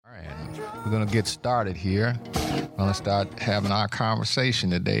We're going to get started here. We're going to start having our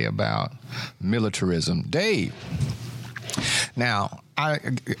conversation today about militarism. Dave, now,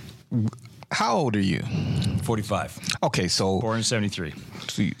 how old are you? 45. Okay, so... Born in 73.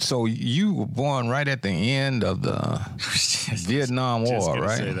 So you were born right at the end of the Vietnam War,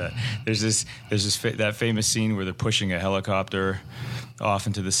 right? Say that. There's that famous scene where they're pushing a helicopter off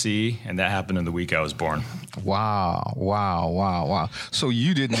into the sea, and that happened in the week I was born. Wow. So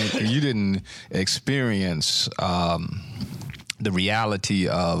you didn't experience the reality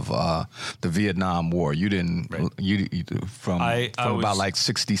of the Vietnam War. You didn't. Right. From about like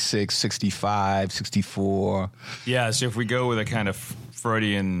 66, 65, 64. Yeah. So if we go with a kind of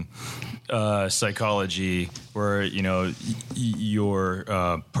Freudian psychology, where your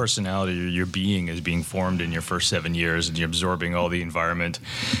personality or your being is being formed in your first 7 years, and you're absorbing all the environment.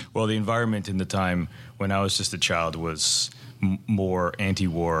 Well, the environment in the time when I was just a child was more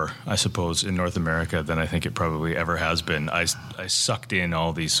anti-war, I suppose, in North America than I think it probably ever has been. I sucked in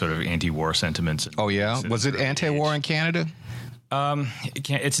all these sort of anti-war sentiments. Oh yeah, was it anti-war in Canada?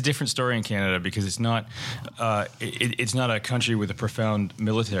 It's a different story in Canada because it's not a country with a profound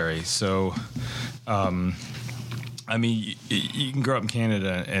military. So, I mean, you can grow up in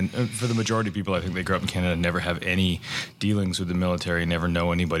Canada, and for the majority of people, I think they grow up in Canada and never have any dealings with the military, never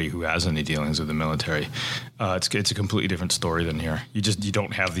know anybody who has any dealings with the military. It's a completely different story than here. You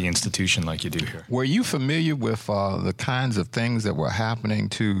don't have the institution like you do here. Were you familiar with the kinds of things that were happening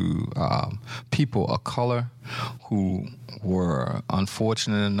to people of color who were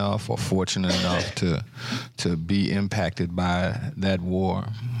unfortunate enough or fortunate enough to be impacted by that war?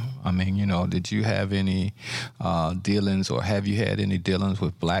 I mean, did you have any dealings, or have you had any dealings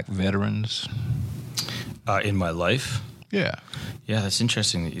with black veterans? In my life? Yeah. Yeah, that's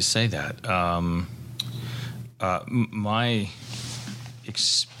interesting that you say that.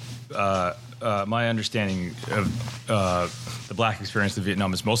 My understanding of the black experience in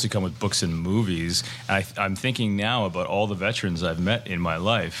Vietnam has mostly come with books and movies. I'm thinking now about all the veterans I've met in my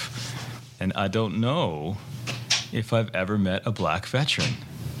life, and I don't know if I've ever met a black veteran.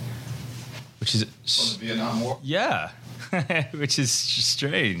 Which is from the Vietnam War? Yeah, which is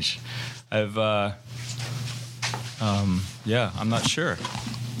strange. I'm not sure.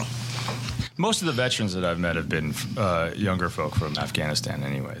 Most of the veterans that I've met have been younger folk from Afghanistan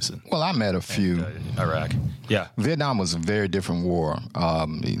anyways. Well, I met a few. Iraq. Yeah. Vietnam was a very different war,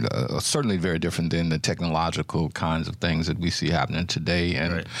 certainly very different than the technological kinds of things that we see happening today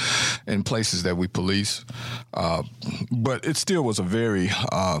and in places that we police. But it still was a very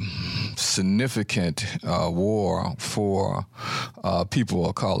significant war for people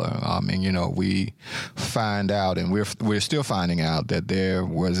of color. I mean, we find out, and we're still finding out, that there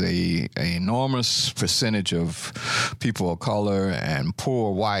was a enormous percentage of people of color and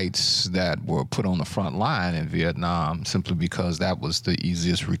poor whites that were put on the front line in Vietnam simply because that was the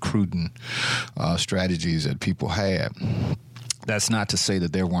easiest recruiting strategies that people had. That's not to say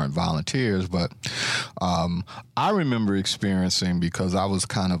that there weren't volunteers, but I remember experiencing, because I was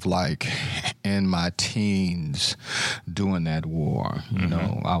kind of like in my teens during that war.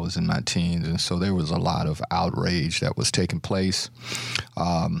 I was in my teens, and so there was a lot of outrage that was taking place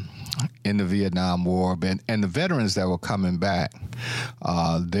in the Vietnam War, and the veterans that were coming back,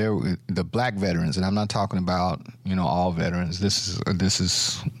 the black veterans, and I'm not talking about all veterans. This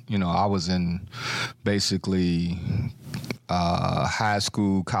is I was in basically high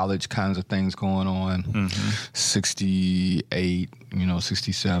school, college kinds of things going on. 68,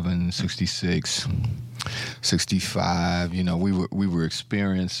 67, 66. 65, we were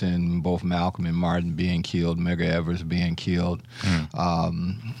experiencing both Malcolm and Martin being killed, Medgar Evers being killed.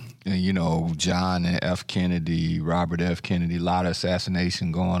 John F. Kennedy, Robert F. Kennedy, a lot of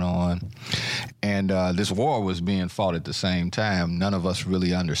assassination going on. And this war was being fought at the same time. None of us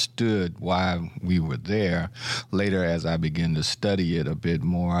really understood why we were there. Later, as I began to study it a bit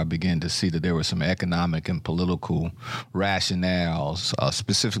more, I began to see that there were some economic and political rationales,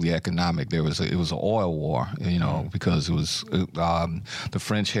 specifically economic. It was an oil war, because it was the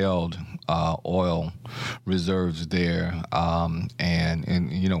French held oil reserves there, and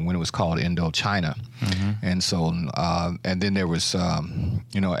when it was called Indochina. And so, and then there was,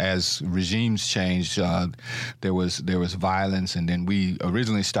 as regimes changed, there was violence, and then we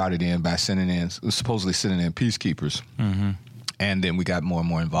originally started in by supposedly sending in peacekeepers. And then we got more and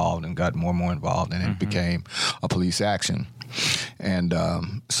more involved, and it became a police action. And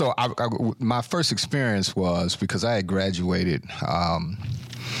so my first experience was, because I had graduated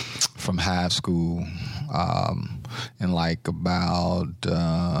from high school in like about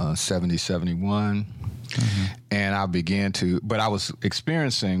 70, 71. And I began but I was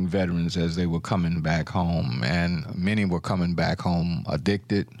experiencing veterans as they were coming back home, and many were coming back home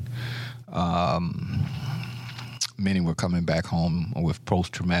addicted. Many were coming back home with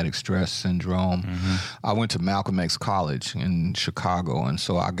post-traumatic stress syndrome. I went to Malcolm X College in Chicago, and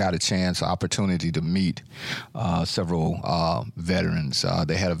so I got opportunity to meet several veterans.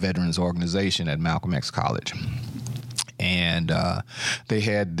 They had a veterans organization at Malcolm X College. And they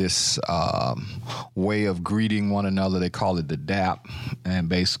had this way of greeting one another. They called it the DAP. And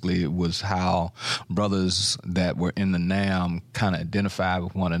basically it was how brothers that were in the NAM kind of identified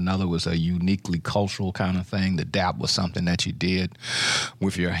with one another. It was a uniquely cultural kind of thing. The DAP was something that you did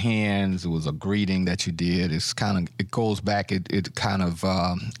with your hands. It was a greeting that you did. It goes back, it kind of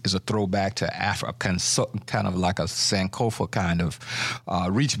is a throwback to Africa, kind of like a Sankofa kind of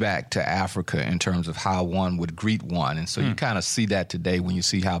reach back to Africa in terms of how one would greet one. And so you kind of see that today when you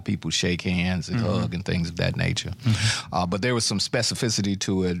see how people shake hands and hug and things of that nature. But there was some specificity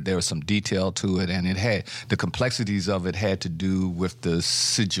to it. There was some detail to it. And the complexities of it had to do with the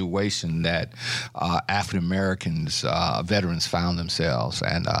situation that African Americans, veterans, found themselves.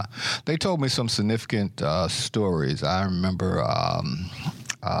 And they told me some significant stories. I remember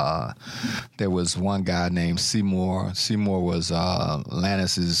there was one guy named Seymour. Seymour was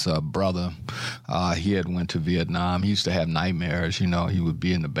Lannis's brother. He had went to Vietnam. He used to have nightmares. He would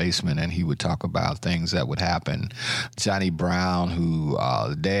be in the basement and he would talk about things that would happen. Johnny Brown, who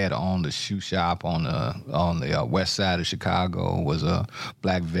the dad owned a shoe shop on the west side of Chicago, was a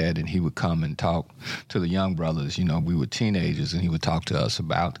black vet, and he would come and talk to the young brothers. We were teenagers, and he would talk to us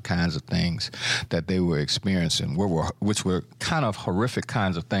about the kinds of things that they were experiencing, which were kind of horrific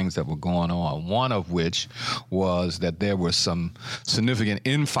kinds of things that were going on. One of which was that there was some significant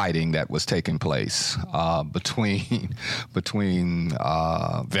infighting that was taking place between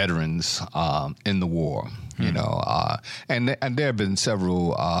veterans in the war. And there have been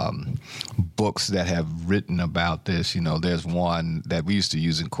several books that have written about this. There's one that we used to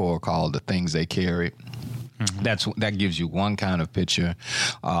use in Corps called "The Things They Carried." That gives you one kind of picture.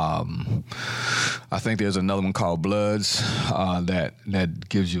 I think there's another one called Bloods that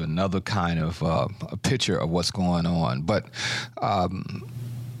gives you another kind of a picture of what's going on. But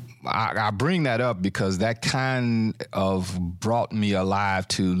I bring that up because that kind of brought me alive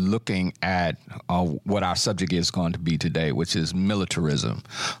to looking at what our subject is going to be today, which is militarism.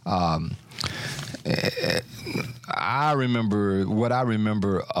 What I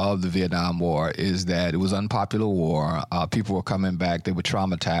remember of the Vietnam War is that it was an unpopular war. People were coming back. They were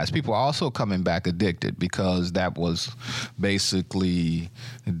traumatized. People were also coming back addicted because that was basically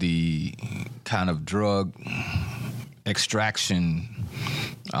the kind of drug extraction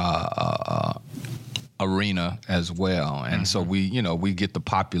arena as well. And so we get the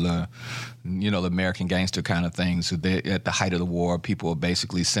popular, the American gangster kind of things. So at the height of the war, people are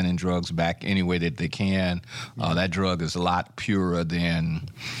basically sending drugs back any way that they can. That drug is a lot purer than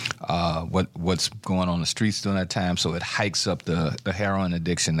what's going on the streets during that time. So it hikes up the heroin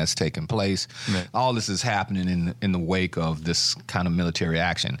addiction that's taking place. Right. All this is happening in the wake of this kind of military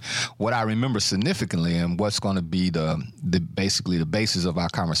action. What I remember significantly, and what's going to be basically the basis of our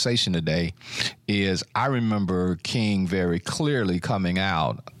conversation today, is I remember King very clearly coming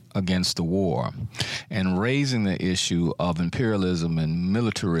out against the war and raising the issue of imperialism and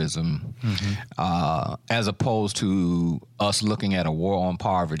militarism as opposed to us looking at a war on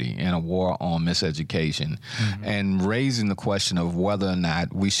poverty and a war on miseducation, and raising the question of whether or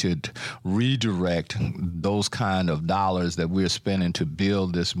not we should redirect those kind of dollars that we're spending to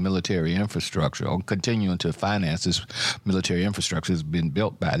build this military infrastructure, or continuing to finance this military infrastructure that's been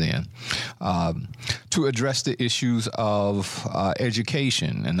built by then, to address the issues of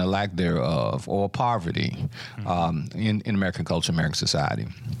education and the lack thereof, or poverty in American culture, American society.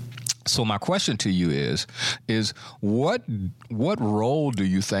 So my question to you is what role do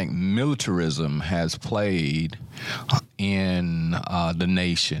you think militarism has played in the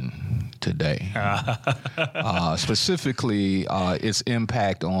nation today? Specifically, its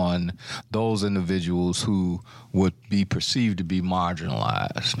impact on those individuals who would be perceived to be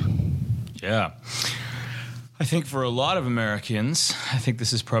marginalized. Yeah. I think for a lot of Americans, I think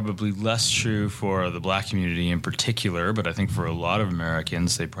this is probably less true for the black community in particular, but I think for a lot of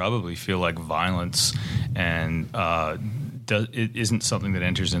Americans, they probably feel like violence and it isn't something that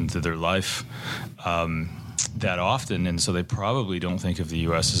enters into their life that often, and so they probably don't think of the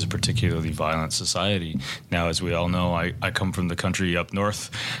U.S. as a particularly violent society. Now, as we all know, I come from the country up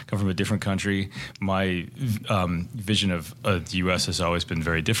north, come from a different country. My vision of the U.S. has always been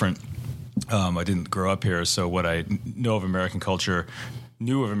very different. I didn't grow up here, so what I know of American culture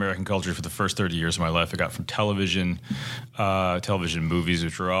knew of American culture for the first 30 years of my life, I got from television movies,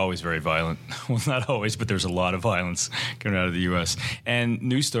 which were always very violent. Well, not always, but there's a lot of violence coming out of the U.S. And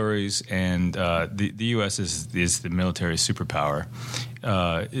news stories, and the U.S. is the military superpower,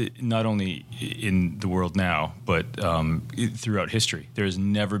 not only in the world now, but throughout history. There has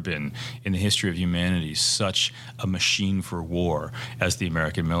never been in the history of humanity such a machine for war as the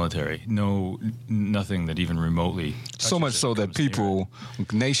American military. Nothing that even remotely. So much so that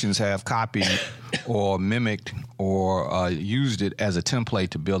nations have copied or mimicked or used it as a template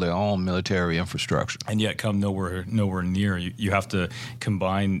to build their own military infrastructure. And yet come nowhere near. You have to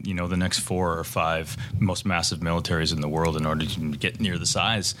combine, the next 4 or 5 most massive militaries in the world in order to get near the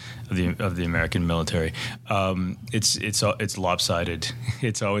size of the American military. It's lopsided.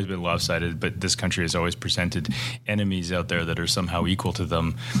 It's always been lopsided, but this country has always presented enemies out there that are somehow equal to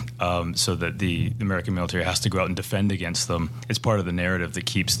them, so that the American military has to go out and defend against them. It's part of the narrative that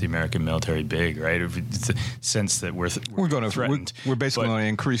keeps the American military big, right? It's a sense that we're threatened. We're basically going to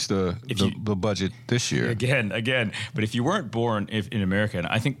increase the budget this year. Again. But if you weren't born in America, and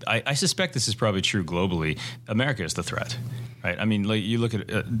I suspect this is probably true globally, America is the threat. Right. I mean, like you look at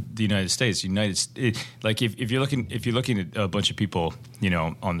the United States. Like if you're looking at a bunch of people,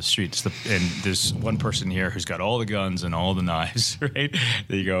 on the streets, and there's one person here who's got all the guns and all the knives. Right.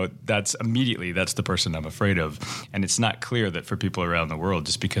 There you go. That's the person I'm afraid of. And it's not clear that for people around the world,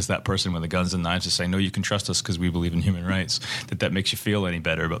 just because that person with the guns and knives is saying, "No, you can trust us because we believe in human rights," that makes you feel any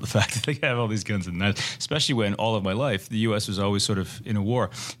better about the fact that they have all these guns and knives. Especially when all of my life the U.S. was always sort of in a war.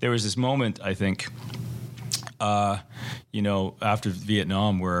 There was this moment, I think. After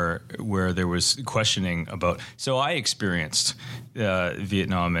Vietnam, where there was questioning about. So I experienced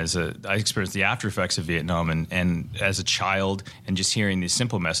Vietnam I experienced the after effects of Vietnam, and as a child, and just hearing these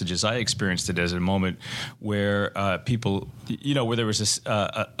simple messages, I experienced it as a moment where people, where there was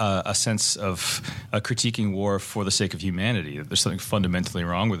a sense of critiquing war for the sake of humanity. That there's something fundamentally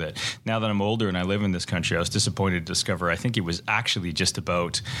wrong with it. Now that I'm older and I live in this country, I was disappointed to discover I think it was actually just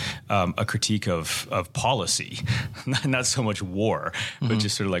about a critique of policy. Not so much war, but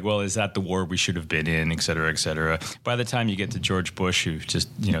just sort of like, well, is that the war we should have been in, et cetera, et cetera. By the time you get to George Bush, who just,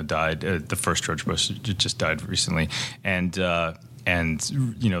 died, the first George Bush just died recently, and the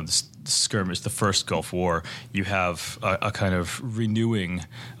skirmish, the first Gulf War, you have a kind of renewing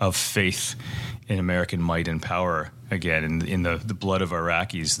of faith in American might and power again. In the blood of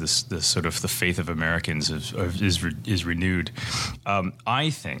Iraqis, this sort of the faith of Americans is renewed. I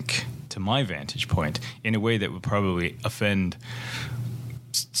think, to my vantage point, in a way that would probably offend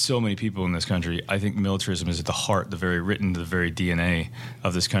so many people in this country, I think militarism is at the heart, the very DNA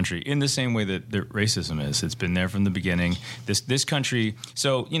of this country, in the same way that racism is. It's been there from the beginning. This country.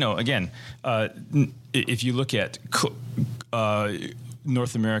 So, again, if you look at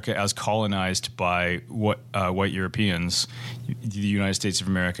North America as colonized by white Europeans, the United States of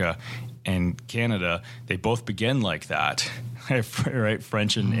America and Canada, they both began like that, right?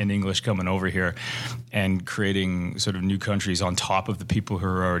 French and English coming over here and creating sort of new countries on top of the people who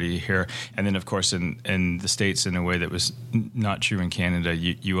are already here. And then, of course, in the States, in a way that was not true in Canada,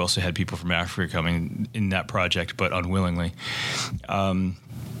 you also had people from Africa coming in that project, but unwillingly.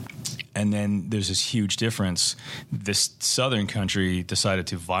 And then there's this huge difference. This southern country decided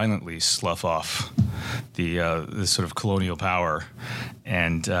to violently slough off the sort of colonial power,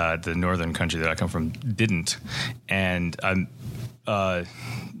 and the northern country that I come from didn't. And I'm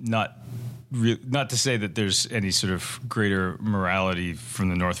not to say that there's any sort of greater morality from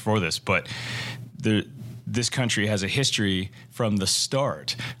the north for this, but this country has a history from the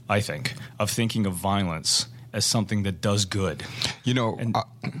start, I think, of thinking of violence as something that does good.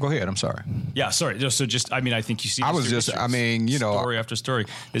 Go ahead. I'm sorry. Yeah, sorry. So I think you see. Story after story.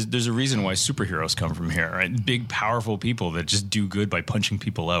 There's a reason why superheroes come from here, right? Big, powerful people that just do good by punching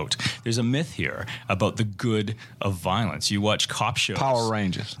people out. There's a myth here about the good of violence. You watch cop shows. Power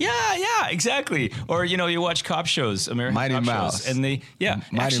Rangers. Yeah, exactly. Or you watch cop shows, American Mighty cop Mouse. shows, and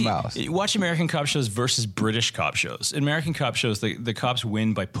Mighty Mouse. Watch American cop shows versus British cop shows. In American cop shows, the cops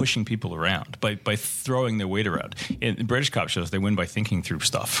win by pushing people around, by throwing their weight around. In British cop shows, they win by thinking through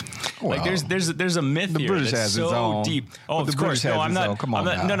stuff. Well, like there's a myth here British that's has so its own, deep. Oh, of course. No, I'm not. Come on,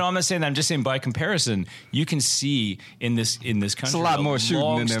 I'm not saying that. I'm just saying by comparison, you can see in this country. It's a lot more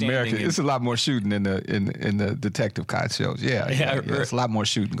shooting in the American. It's a lot more shooting in the detective cop shows. Yeah. It's a lot more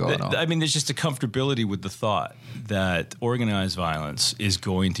shooting going on. I mean, there's just a comfortability with the thought that organized violence is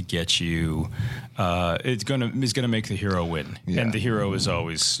going to get you. It's going to make the hero win, and the hero is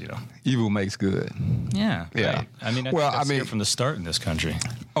always evil makes good. Yeah. Yeah. Right. I mean, that's here from the start in this country.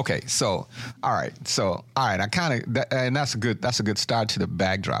 Okay, all right. I kind of, and that's a good start to the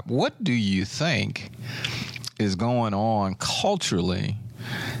backdrop. What do you think is going on culturally,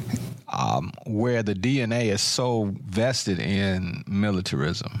 where the DNA is so vested in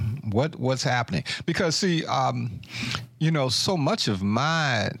militarism? What's happening? Because see, so much of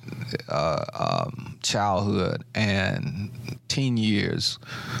my childhood and teen years,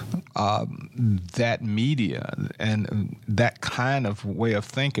 that media and that kind of way of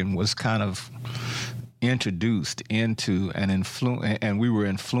thinking was kind of introduced into and we were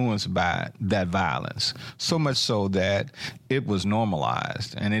influenced by that violence, so much so that it was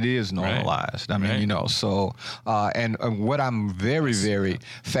normalized, and it is normalized. Right. I mean, so and what I'm very, very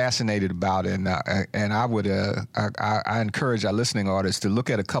fascinated about, and I would I encourage our listening audience to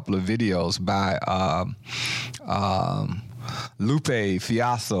look at a couple of videos by Lupe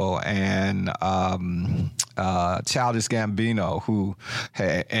Fiasco and Childish Gambino,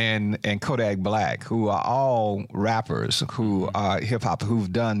 and Kodak Black, who are all rappers who are hip hop,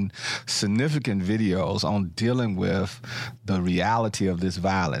 who've done significant videos on dealing with the reality of this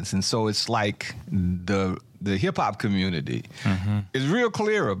violence. And so it's like the hip hop community is real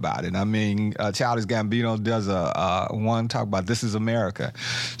clear about it. I mean, Childish Gambino does one talk about "This Is America."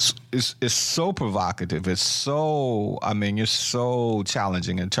 It's so provocative. It's so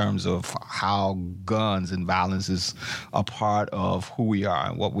challenging in terms of how guns and violence is a part of who we are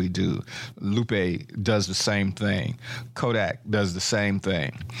and what we do. Lupe does the same thing. Kodak does the same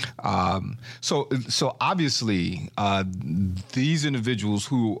thing. So obviously, these individuals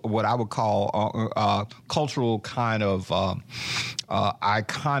who what I would call cultural kind of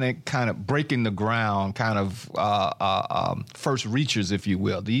iconic, kind of breaking the ground, kind of first reachers, if you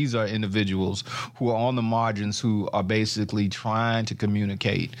will. These are individuals who are on the margins, who are basically trying to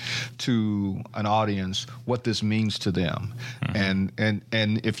communicate to an audience what this means to them. And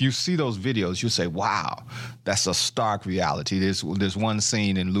if you see those videos, you say, wow, that's a stark reality. There's one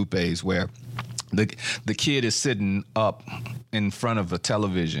scene in Lupe's where the kid is sitting up in front of a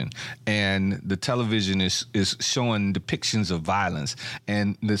television, and the television is showing depictions of violence,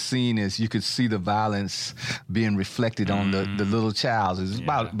 and the scene is, you could see the violence being reflected on the little child. It's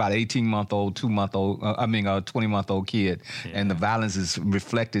about 18-month-old, 20-month-old kid, and the violence is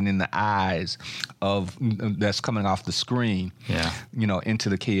reflected in the eyes of that's coming off the screen, into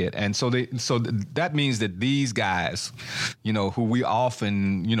the kid. And so that means that these guys, who we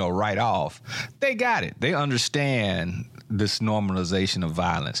often write off, they got it. They understand this normalization of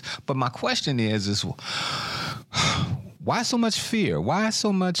violence. But my question is why so much fear? Why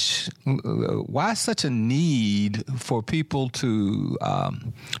such a need for people to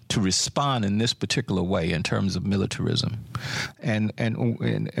respond in this particular way in terms of militarism? And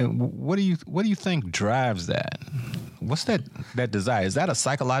what do you think drives that? What's that desire? Is that a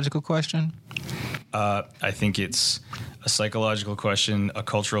psychological question? I think it's a psychological question, a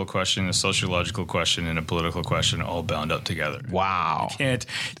cultural question, a sociological question, and a political question, all bound up together. Wow,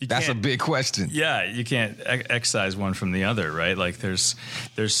 that's a big question. Yeah, you can't excise one from the other, right? Like there's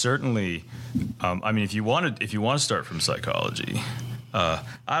certainly, if you want to start from psychology, I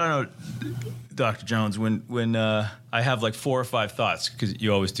don't know, Dr. Jones, when I have like 4 or 5 thoughts, because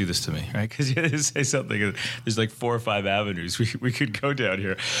you always do this to me, right? Because you say something, there's like 4 or 5 avenues we could go down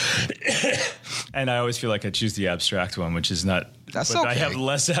here. And I always feel like I choose the abstract one, which is not. That's but okay. I have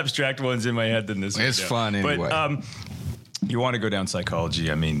less abstract ones in my head than this one. It's fun anyway. But, you want to go down psychology?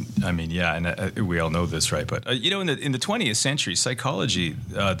 I mean, yeah, and we all know this, right? But in the 20th century, psychology,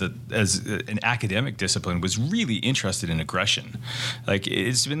 as an academic discipline, was really interested in aggression. Like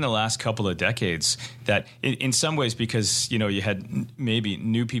it's been the last couple of decades that, in some ways, because you had maybe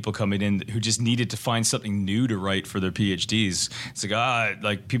new people coming in who just needed to find something new to write for their PhDs. It's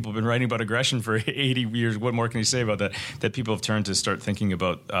like people have been writing about aggression for 80 years. What more can you say about that? That people have turned to start thinking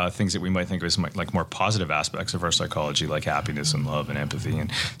about things that we might think of as like more positive aspects of our psychology, like happiness and love and empathy and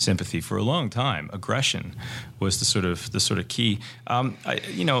sympathy. For a long time, aggression was the sort of key.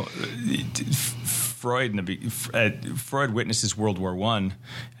 Freud witnesses World War I,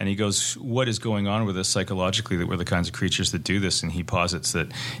 and he goes, what is going on with us psychologically that we're the kinds of creatures that do this? And he posits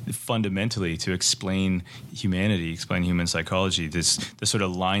that fundamentally, to explain humanity, explain human psychology, the sort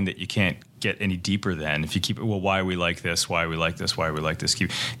of line that you can't get any deeper then. If you keep, well, why are we like this? Why are we like this? Why are we like this?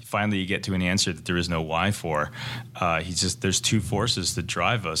 Finally, you get to an answer that there is no why for. There's two forces that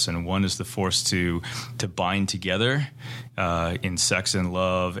drive us, and one is the force to bind together in sex and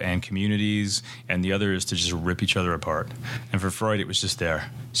love and communities, and the other is to just rip each other apart. And for Freud, it was just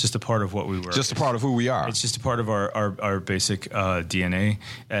there. It's just a part of what we were. Just a part of who we are. It's just a part of our basic DNA.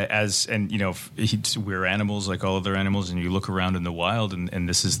 We're animals like all other animals, and you look around in the wild, and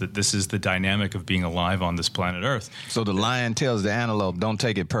this is the dynamic of being alive on this planet Earth. So the lion tells the antelope, "Don't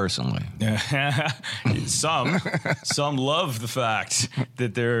take it personally." Some love the fact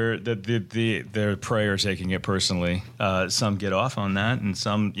that their prey are taking it personally. Some get off on that, and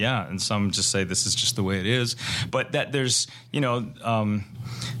some just say this is just the way it is. But that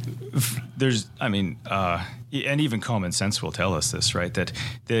and even common sense will tell us this, right? That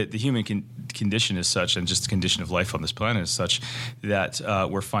the human condition is such, and just the condition of life on this planet is such, that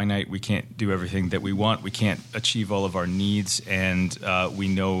we're finite. We can't do everything that we want. We can't achieve all of our needs, and we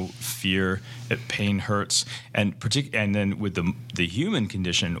know fear, pain hurts, and then with the human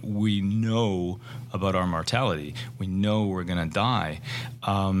condition, we know about our mortality. We know we're going to die,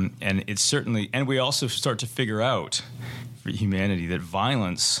 and it's certainly, and we also start to figure out for humanity that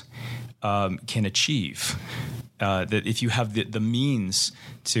violence can achieve. That if you have the means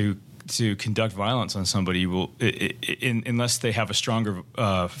to conduct violence on somebody, unless they have a stronger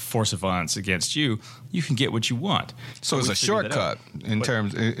force of violence against you, you can get what you want. So it's a shortcut in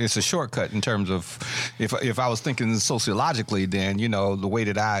terms. It's a shortcut in terms of if I was thinking sociologically, then the way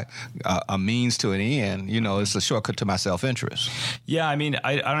that a means to an end, it's a shortcut to my self-interest. Yeah, I mean,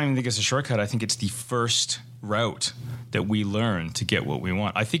 I don't even think it's a shortcut. I think it's the first route that we learn to get what we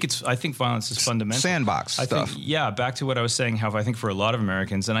want. I think violence is fundamental. Sandbox stuff. Back to what I was saying, how I think for a lot of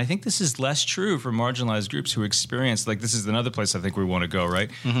Americans, and I think this is less true for marginalized groups who experience, like, this is another place I think we want to go, right?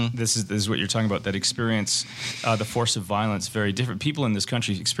 Mm-hmm. This is what you're talking about, that experience the force of violence very different. People in this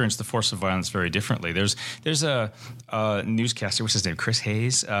country experience the force of violence very differently. There's a newscaster, what's his name, Chris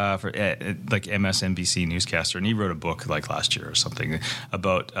Hayes, for like MSNBC newscaster, and he wrote a book like last year or something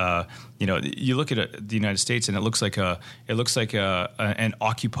about you look at the United States, and it looks like an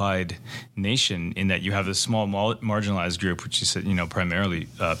occupied nation, in that you have this small marginalized group, which is primarily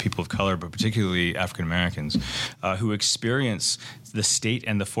people of color, but particularly African Americans, who experience the state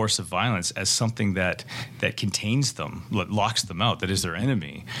and the force of violence as something that contains them, locks them out, that is their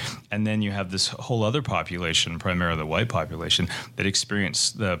enemy. And then you have this whole other population, primarily the white population, that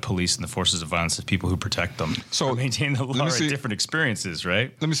experience the police and the forces of violence as people who protect them. So maintain the law, different experiences,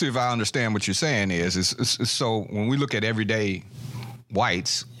 right? Let me see if I understand what you're saying is so when we look at everyday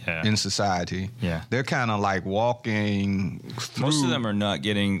whites in society, they're kind of like walking through. Most of them are not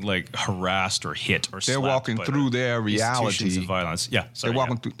getting like harassed or hit or slapped. They're walking through their reality. Institutions of violence.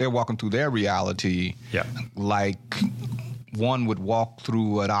 They're walking through their reality like one would walk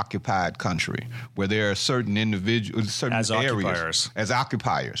through an occupied country, where there are certain individuals, certain as areas as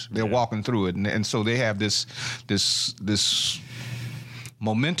occupiers. They're walking through it, and so they have this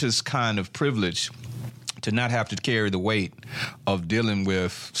momentous kind of privilege to not have to carry the weight of dealing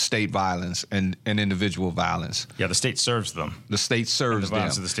with state violence and individual violence. Yeah, the state serves them. The state serves them.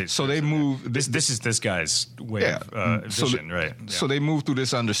 Of the state so they move. This is this guy's way of vision, right? Yeah. So they move through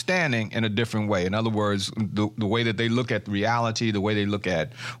this understanding in a different way. In other words, the way that they look at reality, the way they look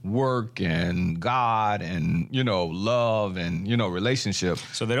at work and God and love and relationship.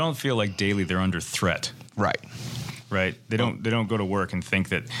 So they don't feel like daily they're under threat. Right. They don't go to work and think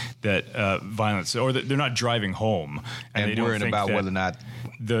that violence, or that they're not driving home and they don't worrying think about whether or not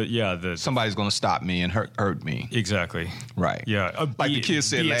somebody's going to stop me and hurt me. Exactly. Right. Yeah. Like the kids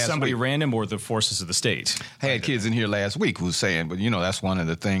said last somebody week. Random or the forces of the state. I had kids in here last week who was saying, but that's one of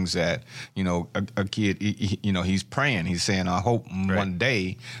the things that a kid he's praying. He's saying, I hope one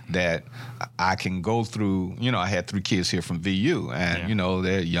day that I can go through. I had 3 kids here from VU, and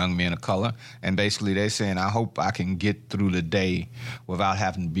they're young men of color, and basically they're saying, I hope I can get through the day without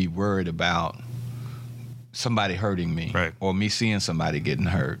having to be worried about somebody hurting me, or me seeing somebody getting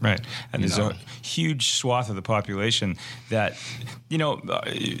hurt. Right. And there's a huge swath of the population that,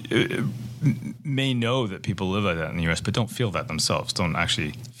 may know that people live like that in the U.S., but don't feel that themselves, don't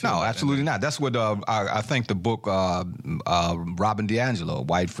actually feel No, absolutely not. That's what I think the book Robin DiAngelo,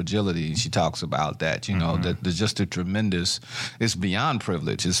 White Fragility, she talks about that, that there's just a tremendous, it's beyond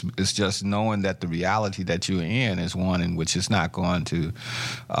privilege. It's just knowing that the reality that you're in is one in which it's not going to,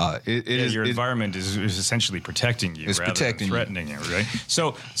 your environment is essentially protecting you rather than threatening you, right?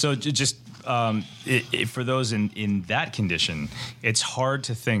 So just for those in that condition, it's hard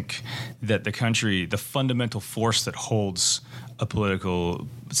to think that the fundamental force that holds a political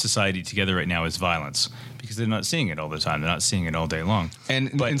society together right now is violence, because they're not seeing it all the time. They're not seeing it all day long.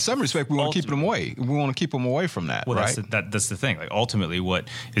 And in some respect, we want to keep them away. We want to keep them away from that, well, right? That's the thing. Like, ultimately, what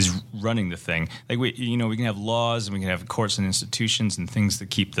is running the thing? Like, we can have laws, and we can have courts and institutions and things that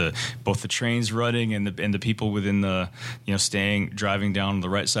keep both the trains running and the people within the, driving down the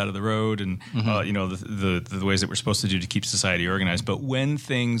right side of the road, and the ways that we're supposed to do to keep society organized. But when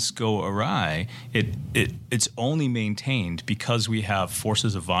things go awry, it's only maintained because we have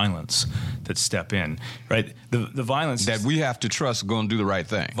forces of violence that step in, right? The violence that we have to trust going to do the right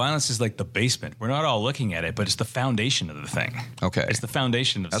thing. Violence is like the basement. We're not all looking at it, but it's the foundation of the thing. Okay. It's the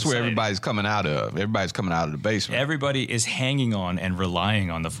foundation of That's society. where everybody's coming out of. Everybody's coming out of the basement. Everybody is hanging on and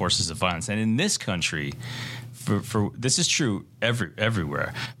relying on the forces of violence. And in this country, for this is true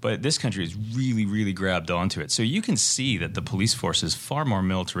everywhere, but this country has really, really grabbed onto it. So you can see that the police force is far more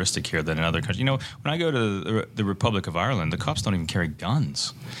militaristic here than in other countries. When I go to the Republic of Ireland, the cops don't even carry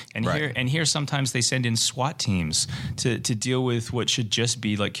guns, and right. here sometimes they send in SWAT teams to deal with what should just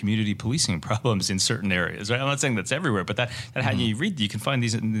be like community policing problems in certain areas. Right? I'm not saying that's everywhere, but that how you read, you can find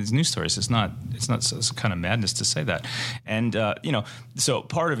these news stories. It's not it's kind of madness to say that, and so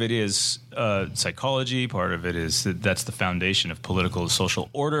part of it is psychology. Part of it is that's the foundation of political and social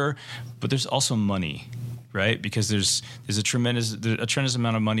order, but there's also money, right? Because there's a tremendous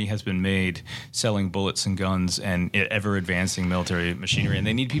amount of money has been made selling bullets and guns and ever advancing military machinery, and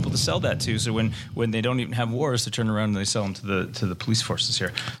they need people to sell that to. So when they don't even have wars, they turn around and they sell them to the police forces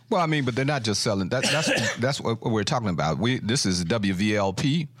here. Well, I mean, but they're not just selling. That's what we're talking about. This is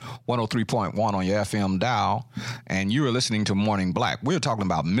WVLP 103.1 on your FM dial, and you are listening to Morning Black. We're talking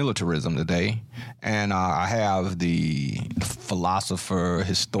about militarism today, and I have the philosopher,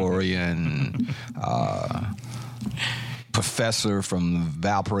 historian, professor from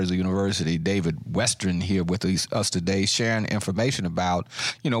Valparaiso University, David Western, here with us today, sharing information about,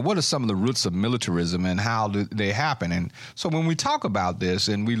 what are some of the roots of militarism and how do they happen. And so when we talk about this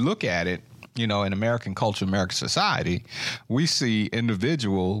and we look at it, in American culture, American society, we see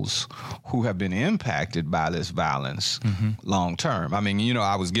individuals who have been impacted by this violence long term. I mean,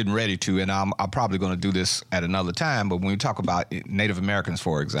 I was getting ready to, and I'm probably going to do this at another time, but when we talk about Native Americans,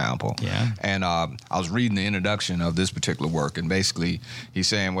 for example, and I was reading the introduction of this particular work, and basically he's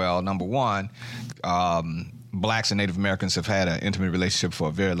saying, well, number one, blacks and Native Americans have had an intimate relationship for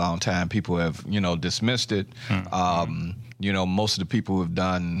a very long time. People have, dismissed it. Most of the people who have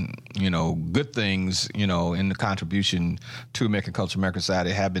done, good things, in the contribution to American culture, American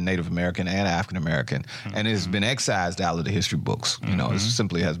society have been Native American and African American, and it has been excised out of the history books. It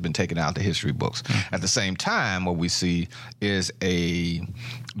simply has been taken out of the history books. At the same time, what we see is a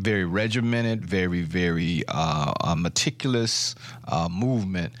very regimented, very, very meticulous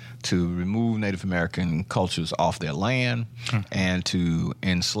movement to remove Native American cultures off their land and to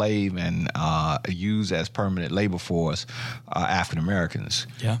enslave and use as permanent labor force African Americans.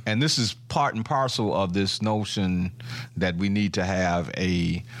 Yeah. And this is part and parcel of this notion that we need to have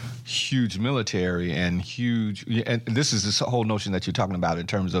a huge military and this is this whole notion that you're talking about in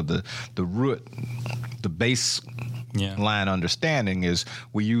terms of the root, the base line understanding is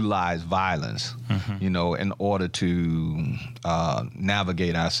we utilize violence, in order to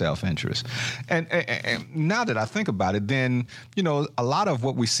navigate our self-interest. And now that I think about it, then, a lot of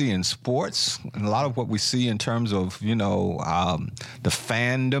what we see in sports and a lot of what we see in terms of, the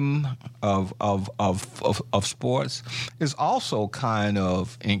fandom of sports is also kind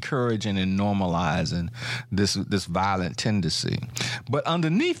of encouraging and normalizing this violent tendency. But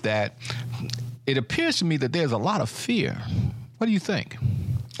underneath that, it appears to me that there's a lot of fear. What do you think?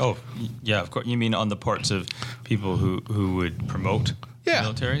 Oh, yeah, of course. You mean on the parts of people who would promote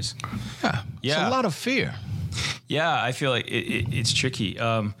militaries? Yeah. It's a lot of fear. Yeah, I feel like it's tricky.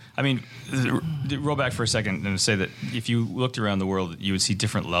 Roll back for a second and say that if you looked around the world, you would see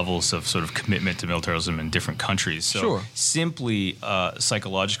different levels of sort of commitment to militarism in different countries. So simply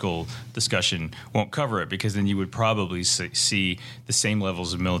psychological discussion won't cover it, because then you would probably see the same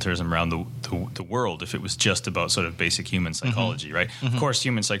levels of militarism around the world if it was just about sort of basic human psychology, right? Of course,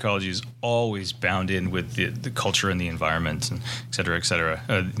 human psychology is always bound in with the culture and the environment, and et cetera,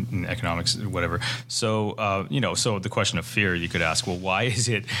 economics, whatever. So, so the question of fear, you could ask, well, why is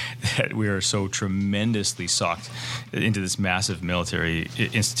it that we are so tremendously socked into this massive military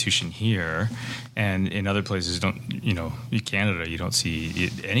institution here, and in other places in Canada, you don't see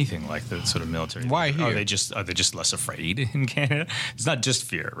anything like the sort of military. Why here? Are they just less afraid in Canada? It's not just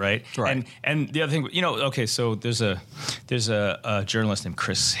fear, right? Right. And the other thing, okay, so there's a journalist named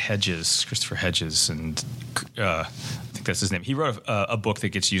Christopher Hedges, and I think think that's his name. He wrote a book that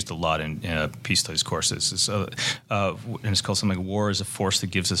gets used a lot in peace studies courses. And it's called something like "War is a Force That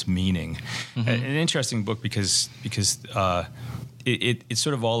Gives Us Meaning." Mm-hmm. An interesting book because it's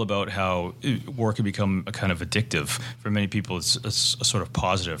sort of all about how war can become a kind of addictive. For many people, it's a sort of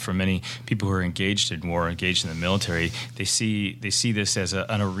positive. For many people who are engaged in war, engaged in the military, they see this as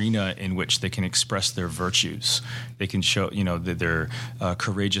an arena in which they can express their virtues. They can show, that they're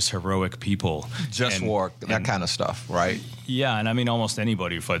courageous, heroic people. Just war, that kind of stuff, right? Yeah, and I mean, almost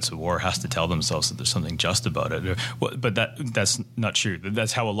anybody who fights a war has to tell themselves that there's something just about it. But that's not true.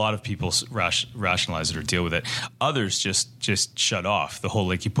 That's how a lot of people rationalize it or deal with it. Others just shut off. The whole,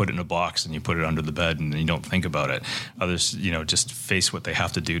 like, you put it in a box and you put it under the bed and you don't think about it. Others, just face what they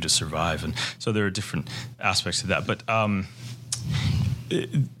have to do to survive. And so there are different aspects to that. But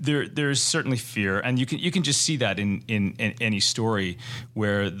there's certainly fear, and you can just see that in any story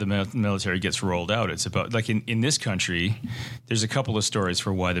where the military gets rolled out. It's about, like, in this country, there's a couple of stories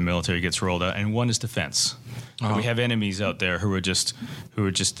for why the military gets rolled out, and one is defense. Uh-huh. We have enemies out there who are just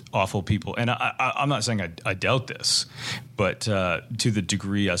awful people, and I'm not saying I doubt this, but to the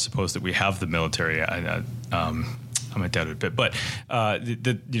degree, I suppose, that we have the military, I might doubt it a bit, but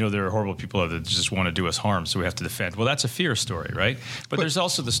there are horrible people out there that just want to do us harm, so we have to defend. Well, that's a fear story, right? But there's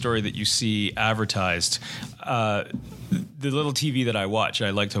also the story that you see advertised. The little TV that I watch, I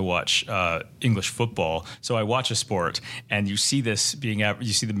like to watch English football, so I watch a sport, and you see this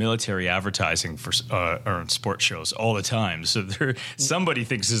you see the military advertising for on sport shows all the time. So somebody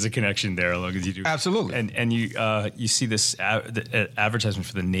thinks there's a connection there, as long as you do. Absolutely. And you see this advertisement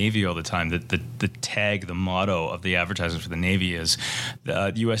for the Navy all the time. The tag, the motto of the advertisement for the Navy is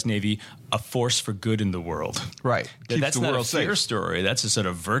the U.S. Navy, a force for good in the world. Right. That's not a fear story. That's a sort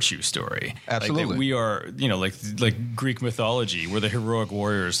of virtue story. Absolutely. Like, we are, like Greek mythology. We're the heroic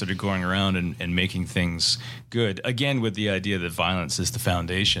warriors that are going around and making things good. Again, with the idea that violence is the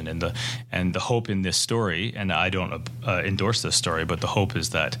foundation, and the hope in this story. And I don't endorse this story, but the hope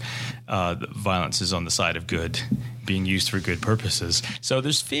is that violence is on the side of good, being used for good purposes. So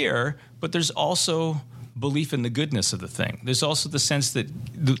there's fear, but there's also belief in the goodness of the thing. There's also the sense that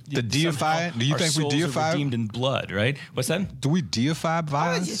the deify. Do you think we deify? Are redeemed in blood, right? What's that? Do we deify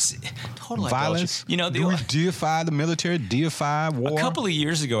violence? It's total violence. Idolatry. Do we deify the military? Deify war? A couple of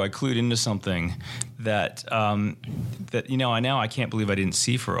years ago, I clued into something that now I can't believe I didn't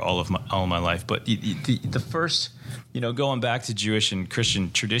see for all my life. But the first, going back to Jewish and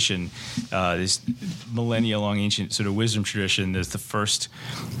Christian tradition, this millennia-long ancient sort of wisdom tradition, there's the first,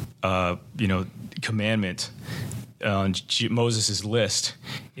 commandment on Moses' list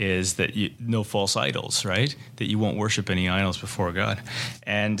is that no false idols, right? That you won't worship any idols before God.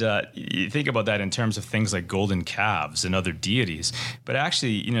 And you think about that in terms of things like golden calves and other deities. But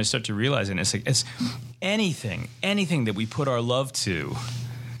actually, start to realize it's anything that we put our love to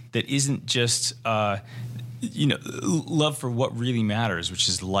that isn't just, love for what really matters, which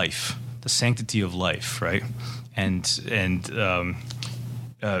is life, the sanctity of life, right? And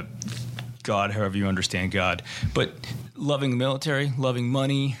God, however you understand God, but loving the military, loving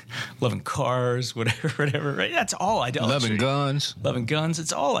money, loving cars, whatever, right? That's all idolatry. Loving guns,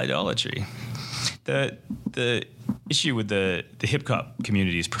 it's all idolatry. The issue with the hip hop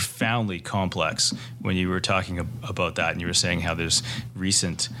community is profoundly complex. When you were talking about that, and you were saying how there's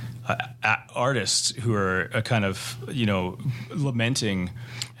recent artists who are kind of lamenting.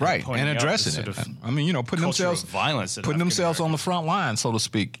 Right, and addressing it. Putting themselves violence, putting themselves on the front line, so to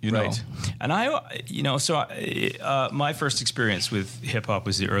speak. Right. And my first experience with hip hop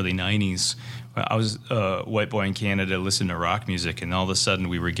was the early '90s. I was a white boy in Canada listening to rock music, and all of a sudden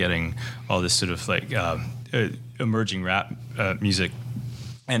we were getting all this sort of like emerging rap music.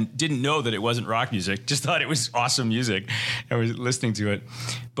 And didn't know that it wasn't rock music, just thought it was awesome music. I was listening to it.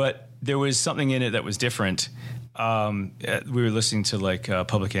 But there was something in it that was different. We were listening to like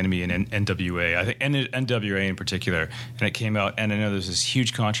Public Enemy and NWA, I think NWA in particular, and it came out, and I know there's this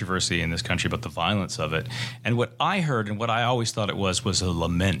huge controversy in this country about the violence of it. And what I heard, and what I always thought it was a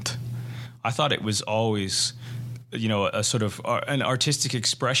lament. I thought it was always, a sort of an artistic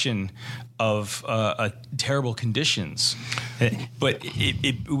expression of terrible conditions, but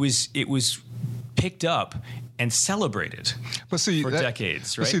it was picked up and celebrated for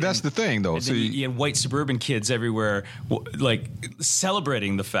decades, right? But see, that's the thing, though. You had white suburban kids everywhere, like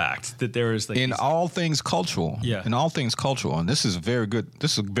celebrating the fact that there is, like, in all things cultural. Yeah. In all things cultural, and this is a very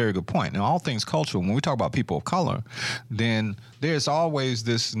good point. In all things cultural, when we talk about people of color, then there's always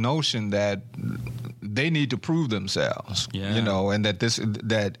this notion that they need to prove themselves, Yeah. you know, and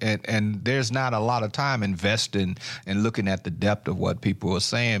and there's not a lot of time investing in looking at the depth of what people are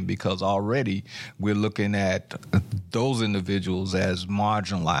saying, because already we're looking at those individuals as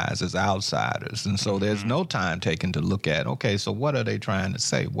marginalized, as outsiders. And so there's no time taken to look at, okay, so what are they trying to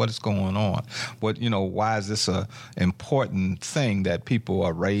say? What is going on? Why is this a important thing that people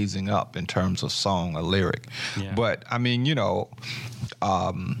are raising up in terms of song or lyric? Yeah. But I mean,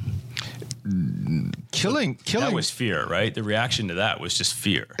 killing That was fear, right? The reaction to that was just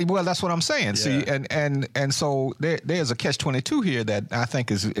fear. Well, that's what I'm saying. Yeah. See, and so there's a catch-22 here that I think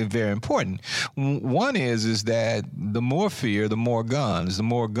is very important. One is that the more fear, the more guns. The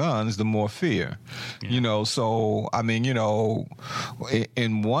more guns, the more fear. Yeah. So I mean,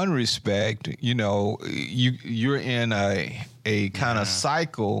 in one respect, you're in a kind of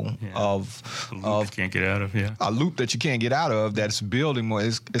cycle of You can't get out of, a loop that you can't get out of, that's building more.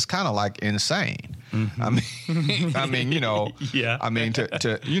 It's kind of like insane. Mm-hmm. I mean, Yeah. I mean,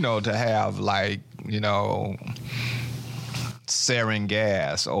 to have like, sarin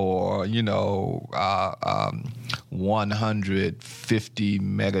gas or 150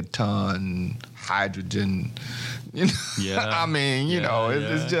 megaton hydrogen. Yeah. I mean,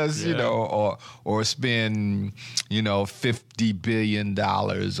 it's just or spend $50 billion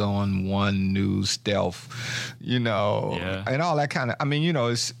on one new stealth, and all that kind of. I mean,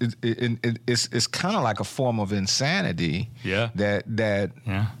 it's kind of like a form of insanity. Yeah. That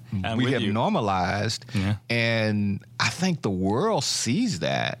we have normalized, and I think the world sees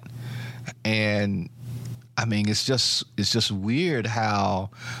that, and I mean, it's just weird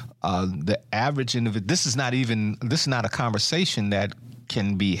how the average individual. This is not a conversation that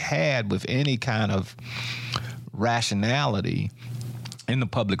can be had with any kind of rationality in the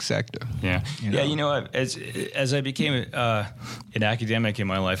public sector. Yeah. As I became an academic in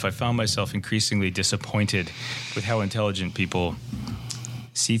my life, I found myself increasingly disappointed with how intelligent people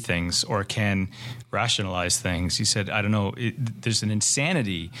see things or can rationalize things. He said, I don't know, there's an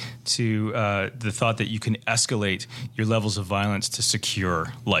insanity to the thought that you can escalate your levels of violence to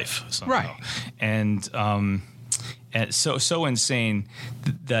secure life somehow. Right. And so insane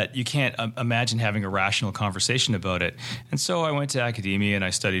that you can't imagine having a rational conversation about it. And so I went to academia and I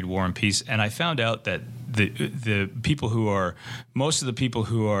studied war and peace, and I found out that most of the people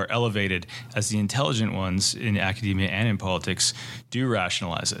who are elevated as the intelligent ones in academia and in politics do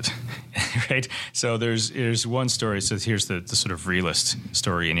rationalize it, right? So there's one story. So here's the sort of realist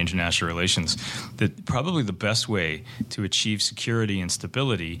story in international relations, that probably the best way to achieve security and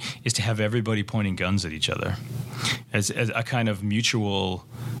stability is to have everybody pointing guns at each other as a kind of mutual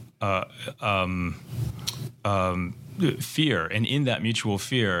fear. And in that mutual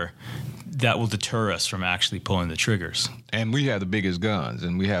fear, that will deter us from actually pulling the triggers. And we have the biggest guns,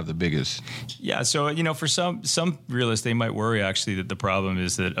 and we have the biggest. Yeah, so for some realists, they might worry actually that the problem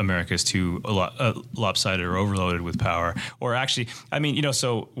is that America is too lopsided or overloaded with power. Or actually, I mean,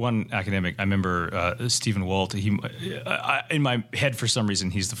 so one academic, I remember Stephen Walt. In my head, for some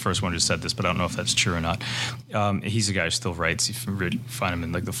reason, he's the first one who said this, but I don't know if that's true or not. He's a guy who still writes. You find him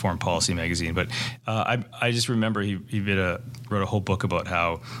in like the Foreign Policy magazine. But I just remember he wrote a whole book about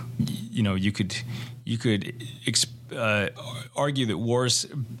how you could argue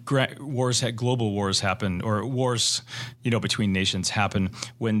that global wars happen, or wars, between nations happen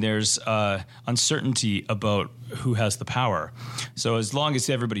when there's uncertainty about who has the power. So as long as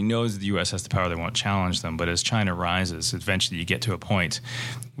everybody knows that the U.S. has the power, they won't challenge them. But as China rises, eventually you get to a point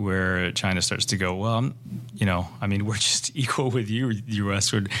where China starts to go, well, we're just equal with you, the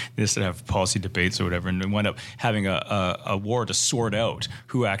U.S. would this to have policy debates or whatever, and wind up having a war to sort out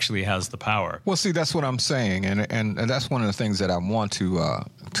who actually has the power. Well, see, that's what I'm saying, and that's one of the things that I want to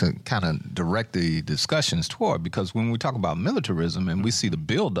kind of direct the discussions toward, because when we talk about militarism and we see the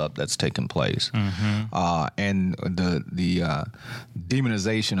buildup that's taken place, and the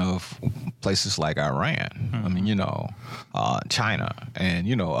demonization of places like Iran, I mean, China,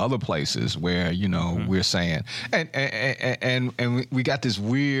 and other places where we're saying, and we got this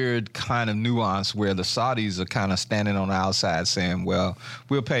weird kind of nuance where the Saudis are kind of standing on the outside saying, well,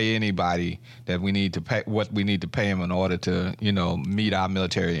 we'll pay anybody that we need to pay what we need to pay them in order to meet our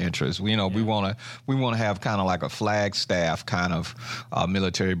military interests. We want to have kind of like a Flagstaff kind of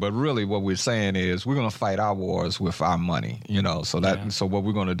military, but really what we're saying is we're going to fight our wars with our money. So what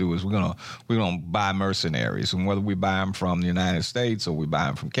we're going to do is we're going to buy mercenaries, and whether we buy them from the United States or we buy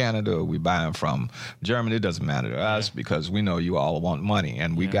them from Canada or we buy them from Germany, it doesn't matter to us, because we know you all want money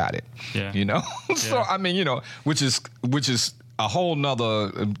and we got it. So I mean, which is a whole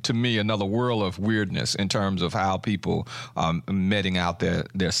nother, to me, another world of weirdness in terms of how people meting out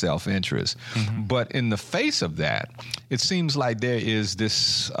their self-interest. Mm-hmm. But in the face of that, it seems like there is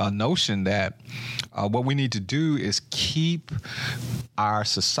this notion that what we need to do is keep our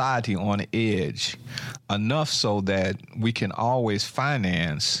society on edge enough so that we can always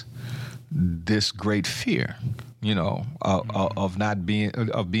finance this great fear, of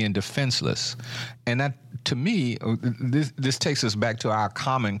being defenseless. And that, to me, this takes us back to our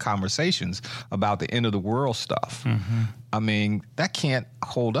common conversations about the end of the world stuff. Mm-hmm. I mean, that can't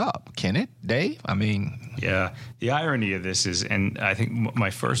hold up, can it, Dave? I mean, yeah. The irony of this is, and I think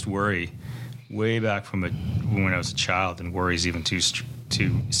my first worry, way back from when I was a child, and worry is even too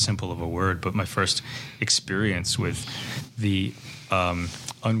simple of a word, but my first experience with the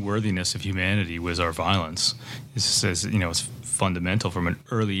unworthiness of humanity was our violence. It says, it's fundamental from an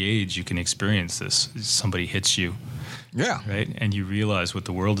early age. You can experience this. Somebody hits you, right, and you realize what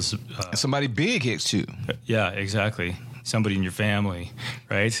the world is. Somebody big hits you. Yeah, exactly. Somebody in your family,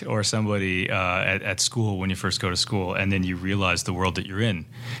 right, or somebody at school when you first go to school, and then you realize the world that you're in,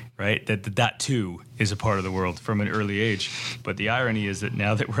 right. That too is a part of the world from an early age. But the irony is that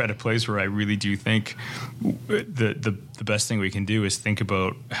now that we're at a place where I really do think the best thing we can do is think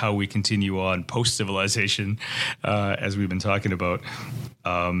about how we continue on post-civilization, as we've been talking about.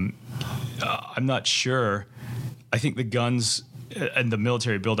 I'm not sure. I think the guns and the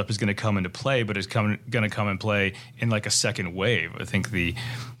military buildup is going to come into play, but it's going to come in play in like a second wave. I think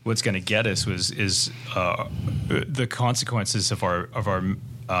what's going to get us is the consequences of our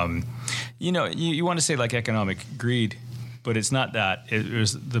you want to say like economic greed, but it's not that. It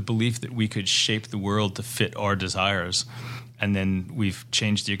was the belief that we could shape the world to fit our desires, and then we've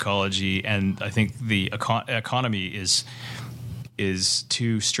changed the ecology, and I think the economy is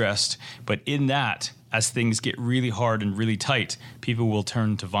too stressed. But in that, as things get really hard and really tight, people will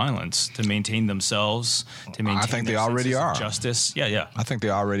turn to violence to maintain themselves, to maintain. I think they already are. Justice, yeah. I think they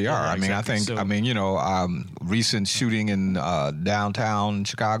already are. I mean, exactly. Recent shooting in downtown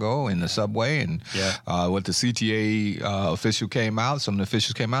Chicago in the subway, and what the CTA official came out. Some of the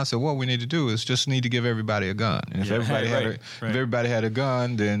officials came out and said, "What we need to do is just need to give everybody a gun. And if everybody had a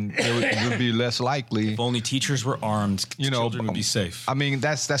gun, then it would be less likely. If only teachers were armed, children would be safe." I mean,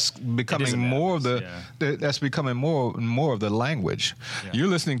 that's becoming more of the. That's becoming more of the language. Yeah. You're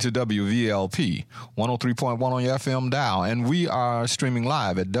listening to WVLP 103.1 on your FM dial, and we are streaming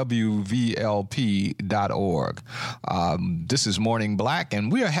live at WVLP.org. This is Morning Black,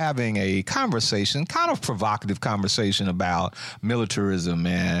 and we are having a conversation, kind of provocative conversation about militarism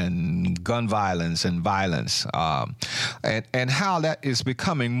and gun violence and violence, and how that is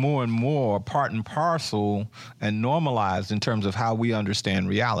becoming more and more part and parcel and normalized in terms of how we understand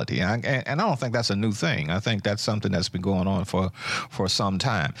reality. And I don't think that's a new thing. I think that's something that's been going on for some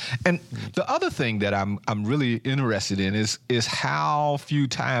time. And the other thing that I'm really interested in is how few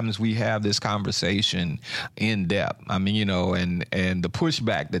times we have this conversation in depth. I mean, and the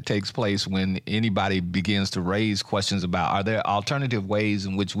pushback that takes place when anybody begins to raise questions about, are there alternative ways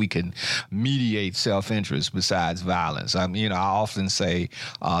in which we can mediate self-interest besides violence? I mean, I often say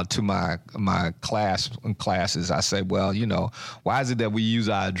to my classes, I say, well, why is it that we use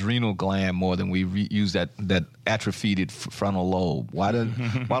our adrenal gland more than we use that atrophied frontal lobe? Why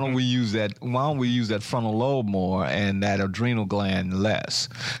don't we use that frontal lobe more and that adrenal gland less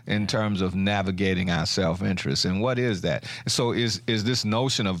in terms of navigating our self-interest? And what is that? So is this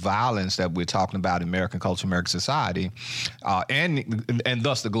notion of violence that we're talking about in American culture, American society, and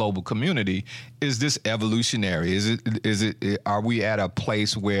thus the global community, is this evolutionary? Are we at a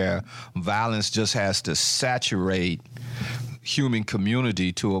place where violence just has to saturate human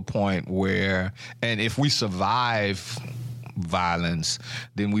community to a point where, and if we survive violence,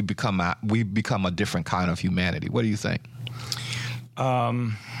 then we become a different kind of humanity? What do you think?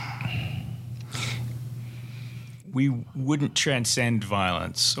 We wouldn't transcend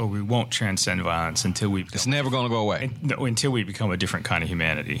violence, or we won't transcend violence until we. It's never going to go away. Until we become a different kind of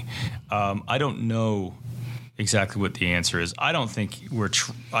humanity. I don't know exactly what the answer is. I don't think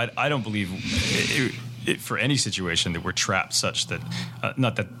I don't believe. For any situation that we're trapped such that,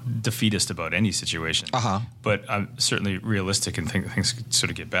 not that defeatist about any situation, but I'm certainly realistic and think things could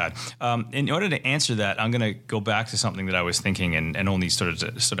sort of get bad. In order to answer that, I'm going to go back to something that I was thinking and only sort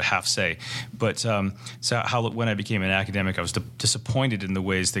of half say. But so how when I became an academic, I was disappointed in the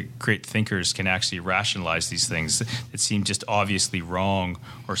ways that great thinkers can actually rationalize these things that seem just obviously wrong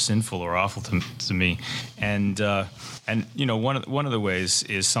or sinful or awful to me. And one of the ways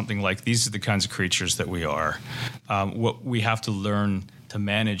is something like, these are the kinds of creatures that we are. What we have to learn to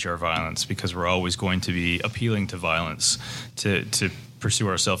manage our violence, because we're always going to be appealing to violence to pursue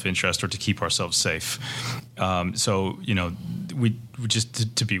our self-interest or to keep ourselves safe. So, we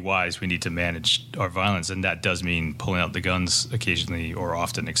just to be wise, we need to manage our violence, and that does mean pulling out the guns occasionally or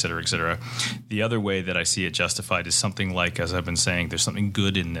often, et cetera, et cetera. The other way that I see it justified is something like, as I've been saying, there's something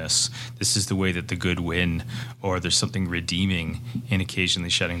good in this. This is the way that the good win, or there's something redeeming in occasionally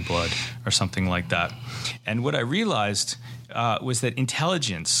shedding blood, or something like that. And what I realized was that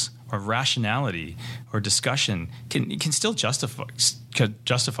intelligence or rationality or discussion can still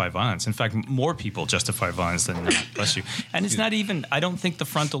justify violence. In fact, more people justify violence than not. Bless you. And it's not even, I don't think the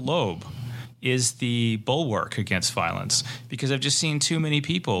frontal lobe is the bulwark against violence, because I've just seen too many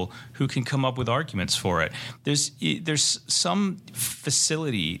people who can come up with arguments for it. There's some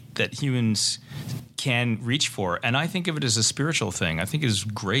facility that humans can reach for, and I think of it as a spiritual thing. I think it is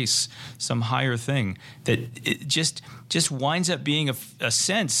grace, some higher thing that it just winds up being a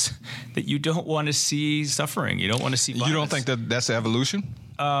sense that you don't want to see suffering. You don't want to see violence. You don't think that that's evolution?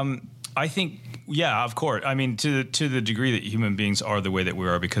 I think, yeah, of course. I mean, to the degree that human beings are the way that we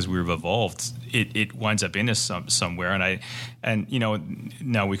are because we've evolved, it winds up in us somewhere. And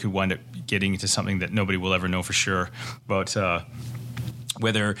now we could wind up getting into something that nobody will ever know for sure about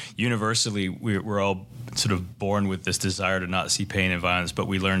whether universally we're all sort of born with this desire to not see pain and violence, but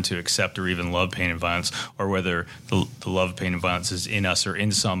we learn to accept or even love pain and violence, or whether the love of pain and violence is in us or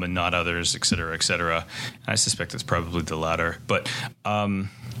in some and not others, et cetera, et cetera. I suspect it's probably the latter. But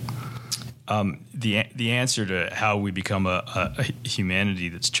the answer to how we become a humanity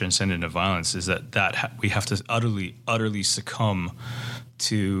that's transcendent of violence is that we have to utterly succumb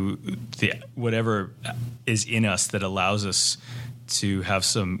to whatever is in us that allows us to have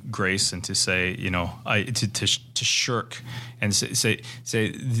some grace and to say, to shirk and say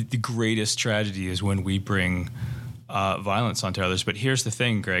the greatest tragedy is when we bring violence onto others. But here's the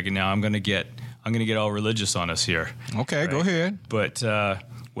thing, Greg, and now I'm going to get all religious on us here. Okay, right? Go ahead. But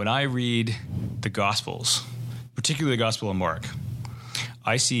when I read the Gospels, particularly the Gospel of Mark,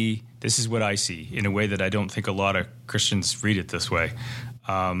 this is what I see in a way that I don't think a lot of Christians read it this way.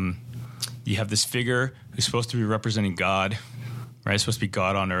 You have this figure who's supposed to be representing God, right? It's supposed to be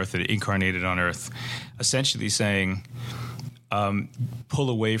God on earth, incarnated on earth, essentially saying, pull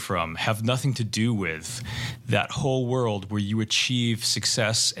away from, have nothing to do with that whole world where you achieve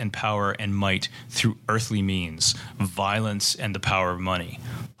success and power and might through earthly means, violence and the power of money.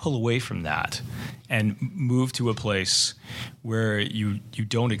 Pull away from that and move to a place where you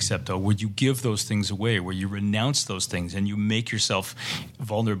don't accept that, where you give those things away, where you renounce those things and you make yourself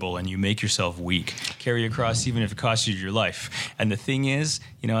vulnerable and you make yourself weak. Carry a cross even if it costs you your life. And the thing is,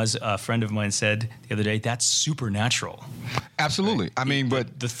 as a friend of mine said the other day, that's supernatural. Absolutely. Right? I mean,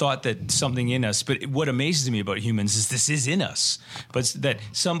 but the thought that something in us, but what amazes me about humans is this is in us. But that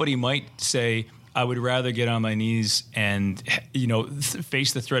somebody might say, I would rather get on my knees and,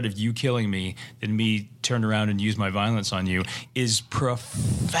 face the threat of you killing me than me turn around and use my violence on you, is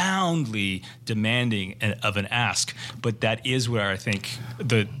profoundly demanding of an ask. But that is where I think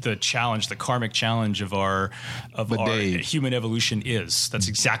the challenge, the karmic challenge of our human evolution is. That's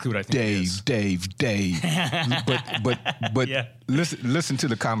exactly what I think it is. Dave. But yeah. Listen to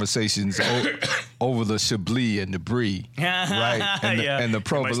the conversations over the Chablis and the Brie, right? And the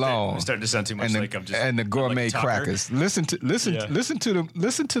provolone. I'm starting to sound too much like I'm just and the gourmet like crackers. Listen to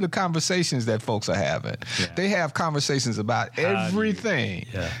the conversations that folks are having. Yeah. They have conversations about everything.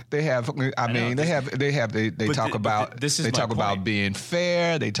 They have. They talk about being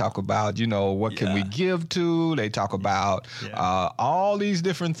fair. They talk about what can we give to. They talk about all these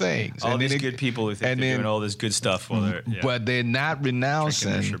different things. All these good people who think they're doing all this good stuff, but they're not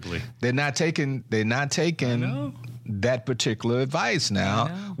renouncing. They're not taking that particular advice now,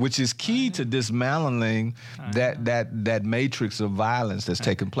 which is key to dismantling that matrix of violence that's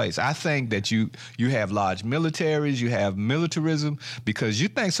taking place. I think that you have large militaries, you have militarism because you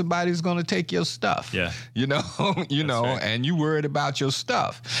think somebody's going to take your stuff. Yeah, right. And you worried about your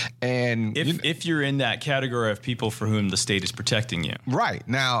stuff. And if you're in that category of people for whom the state is protecting you, right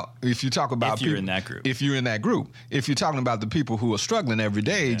now, if you talk about if you're in that group, if you're talking about the people who are struggling every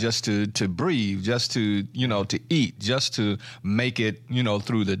day just to breathe, just to to eat, just to make it,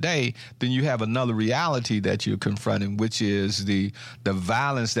 through the day, then you have another reality that you're confronting, which is the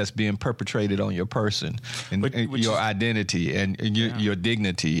violence that's being perpetrated on your person and your identity and your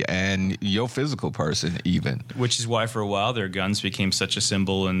dignity and your physical person even. Which is why for a while their guns became such a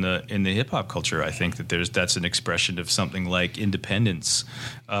symbol in the hip hop culture. I think that that's an expression of something like independence,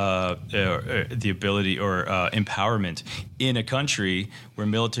 the ability or empowerment in a country where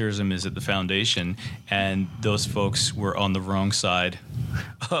militarism is at the foundation, and those folks were on the wrong side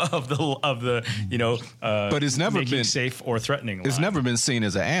of the but it's never making been safe or threatening. It's line. never been seen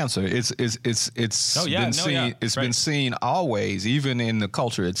as an answer. It's been seen always, even in the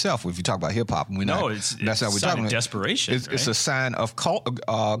culture itself. If you talk about hip hop, that's not we're talking about. Desperation. It's a sign of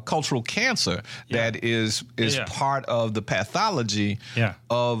cultural cancer that is part of the pathology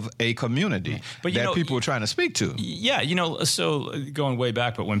of a community that people are trying to speak to. Yeah, so going way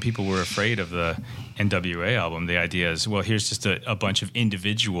back, but when people were afraid of the NWA album, the idea is, well, here's just a bunch of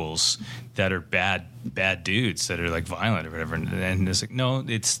individuals that are bad dudes that are like violent or whatever, and it's like, no,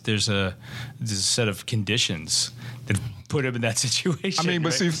 there's a set of conditions that put him in that situation. I mean,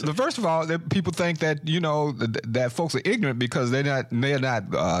 but right? see, first of all, people think that that folks are ignorant because they're not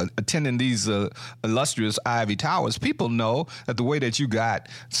attending these illustrious Ivy Towers. People know that the way that you got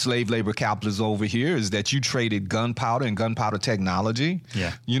slave labor capitalism over here is that you traded gunpowder and gunpowder technology,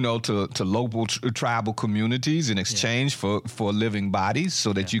 to local tribal communities in exchange for living bodies,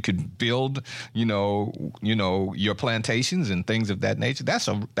 so that you could build, your plantations and things of that nature. That's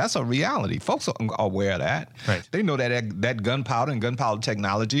a reality. Folks are aware of that. Right. They know that gunpowder and gunpowder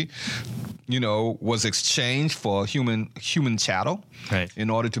technology, was exchanged for human chattel, right, in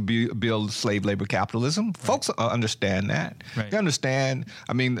order to build slave labor capitalism. Right. Folks understand that. Right. They understand.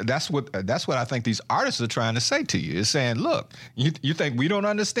 I mean, that's what I think these artists are trying to say to you. Is saying, look, you think we don't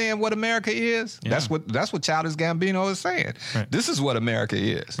understand what America is? Yeah. That's what Childish Gambino is saying. Right. This is what America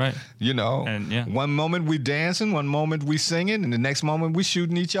is. Right. And one moment we dancing, one moment we singing, and the next moment we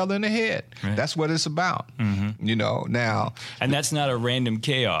shooting each other in the head. Right. That's what it's about. Mm-hmm. Now. And that's not a random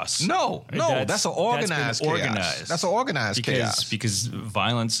chaos. No, that's an organized chaos. That's an organized chaos. Because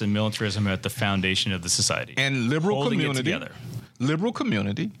violence and militarism are at the foundation of the society. And liberal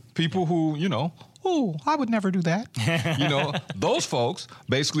community, people who, I would never do that. Those folks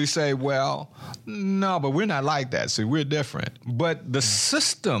basically say, well, no, but we're not like that. See, we're different. But the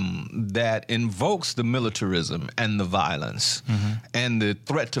system that invokes the militarism and the violence and the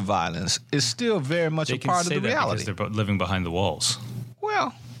threat to violence is still very much a part of the reality. Because they're living behind the walls.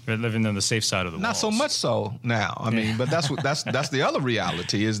 Well, they're living on the safe side of the walls. Not so much so now. I mean, but that's the other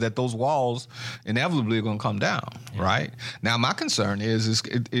reality, is that those walls inevitably are going to come down, right? Now, my concern is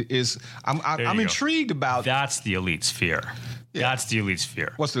I'm intrigued about. That's the elite's fear. Yeah. That's the elite's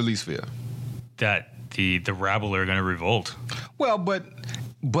fear. What's the elite's fear? That the rabble are going to revolt. Well,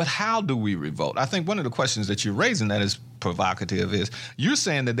 but how do we revolt? I think one of the questions that you're raising that is provocative is you're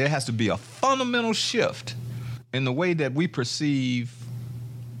saying that there has to be a fundamental shift in the way that we perceive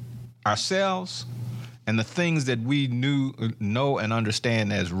ourselves and the things that we know and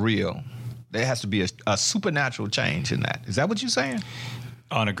understand as real. There has to be a supernatural change in that. Is that what you're saying?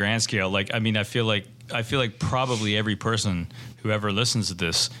 On a grand scale, I feel like probably every person who ever listens to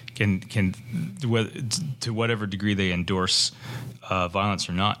this can to whatever degree they endorse violence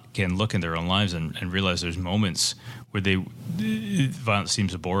or not, can look in their own lives and realize there's moments where violence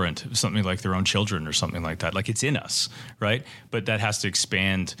seems abhorrent, something like their own children or something like that. Like, it's in us, right? But that has to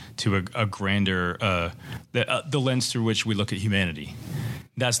expand to a grander, the lens through which we look at humanity.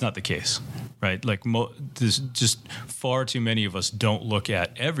 That's not the case, right? Like, there's just far too many of us don't look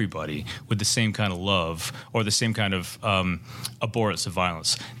at everybody with the same kind of love or the same kind of abhorrence of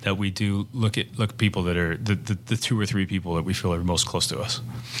violence that we do look at people that are the two or three people that we feel are most close to us.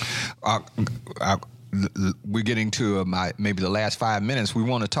 We're getting to maybe the last 5 minutes. We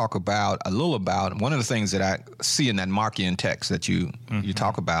want to talk about one of the things that I see in that Markian text that you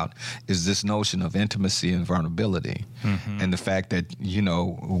talk about is this notion of intimacy and vulnerability, and the fact that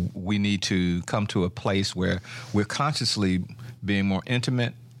we need to come to a place where we're consciously being more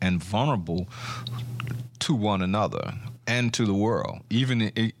intimate and vulnerable to one another and to the world, even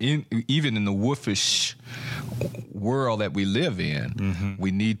in the wolfish world that we live in.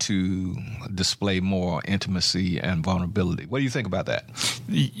 We need to display more intimacy and vulnerability. What do you think about that?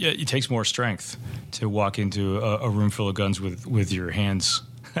 Yeah, it takes more strength to walk into a room full of guns with your hands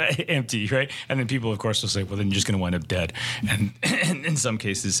empty, right? And then people, of course, will say, well, then you're just going to wind up dead. And in some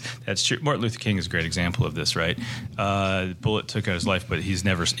cases, that's true. Martin Luther King is a great example of this, right? The bullet took out his life, but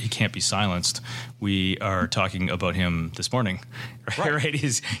he can't be silenced. We are talking about him this morning, right?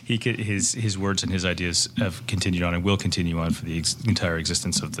 His words and his ideas have continued on and will continue on for the entire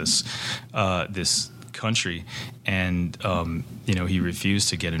existence of this country, and he refused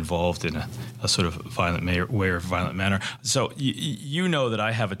to get involved in a sort of violent manner. So you know that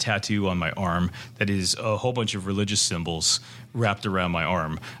I have a tattoo on my arm that is a whole bunch of religious symbols wrapped around my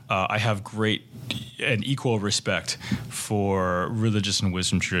arm. I have great and equal respect for religious and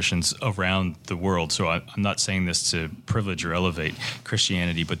wisdom traditions around the world. So I'm not saying this to privilege or elevate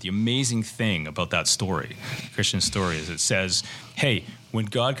Christianity, but the amazing thing about that story, Christian story, is it says, Hey, when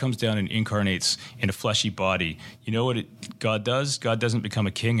God comes down and incarnates in a fleshy body, you know what God does? God doesn't become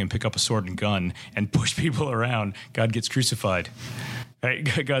a king and pick up a sword and gun and push people around. God gets crucified. Right?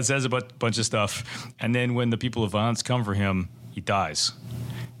 God says a bunch of stuff. And then when the people of violence come for him, he dies.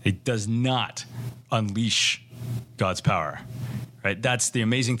 He does not unleash God's power. Right? That's the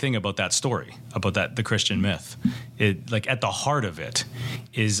amazing thing about that story, about the Christian myth. Like at the heart of it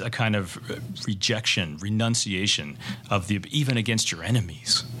is a kind of rejection, renunciation of even against your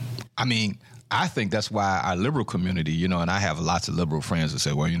enemies. I mean, I think that's why our liberal community, and I have lots of liberal friends that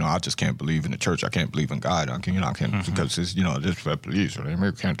say, well, I just can't believe in the church. I can't believe in God. I can't because it's, this for police. So they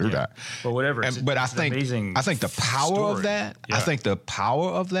can't do that. But whatever. But I think the power of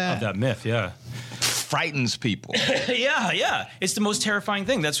that, of that myth, frightens people. yeah. It's the most terrifying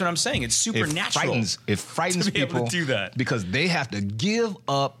thing. That's what I'm saying. It's supernatural. It frightens to be people able to do that because they have to give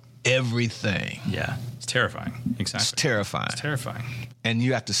up everything. Yeah. It's terrifying. Exactly. It's terrifying. And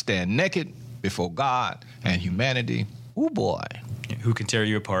you have to stand naked before God and humanity. Oh boy. Who can tear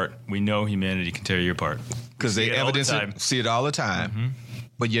you apart? We know humanity can tear you apart. Because they see it all the time. Mm-hmm.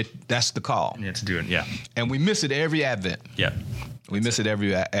 But yet that's the call. You have to do it, yeah. And we miss it every Advent. Yeah. We miss it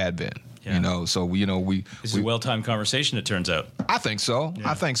every Advent. Yeah. So this is a well-timed conversation. It turns out. I think so. Yeah.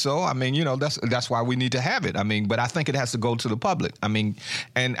 I mean, that's why we need to have it. I mean, but I think it has to go to the public. I mean,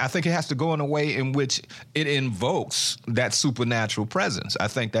 and I think it has to go in a way in which it invokes that supernatural presence. I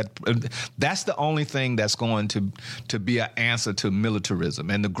think that's the only thing that's going to be an answer to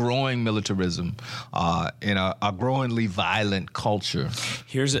militarism and the growing militarism in a growingly violent culture.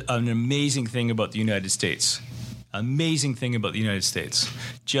 Here's an amazing thing about the United States.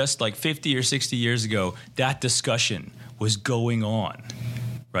 Just like 50 or 60 years ago, that discussion was going on,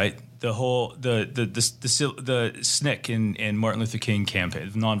 right? The whole the SNCC and Martin Luther King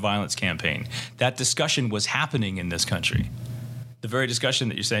campaign, the nonviolence campaign, that discussion was happening in this country. The very discussion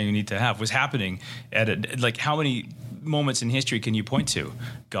that you're saying you need to have was happening at how many moments in history can you point to?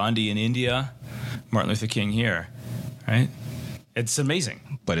 Gandhi in India, Martin Luther King here, right? It's amazing.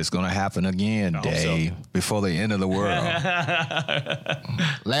 But it's going to happen again, Dave, before the end of the world.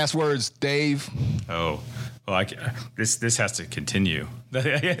 Last words, Dave. Oh, well, this has to continue.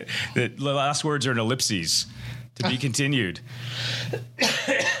 The last words are in ellipses. To be continued.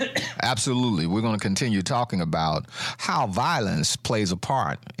 Absolutely. We're going to continue talking about how violence plays a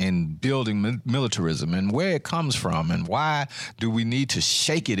part in building militarism and where it comes from and why do we need to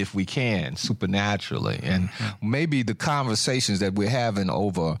shake it if we can supernaturally. And maybe the conversations that we're having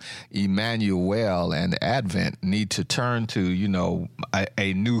over Emmanuel and Advent need to turn to,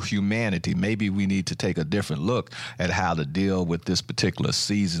 a new humanity. Maybe we need to take a different look at how to deal with this particular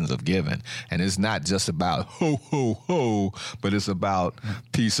seasons of giving. And it's not just about ho, ho, ho, but it's about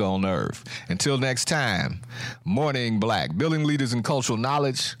peace on earth. Until next time, Morning Black, building leaders in cultural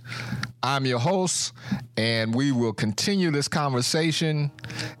knowledge. I'm your host, and we will continue this conversation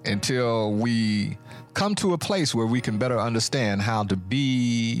until we come to a place where we can better understand how to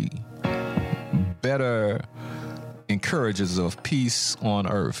be better encouragers of peace on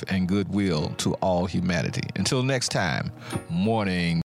earth and goodwill to all humanity. Until next time, Morning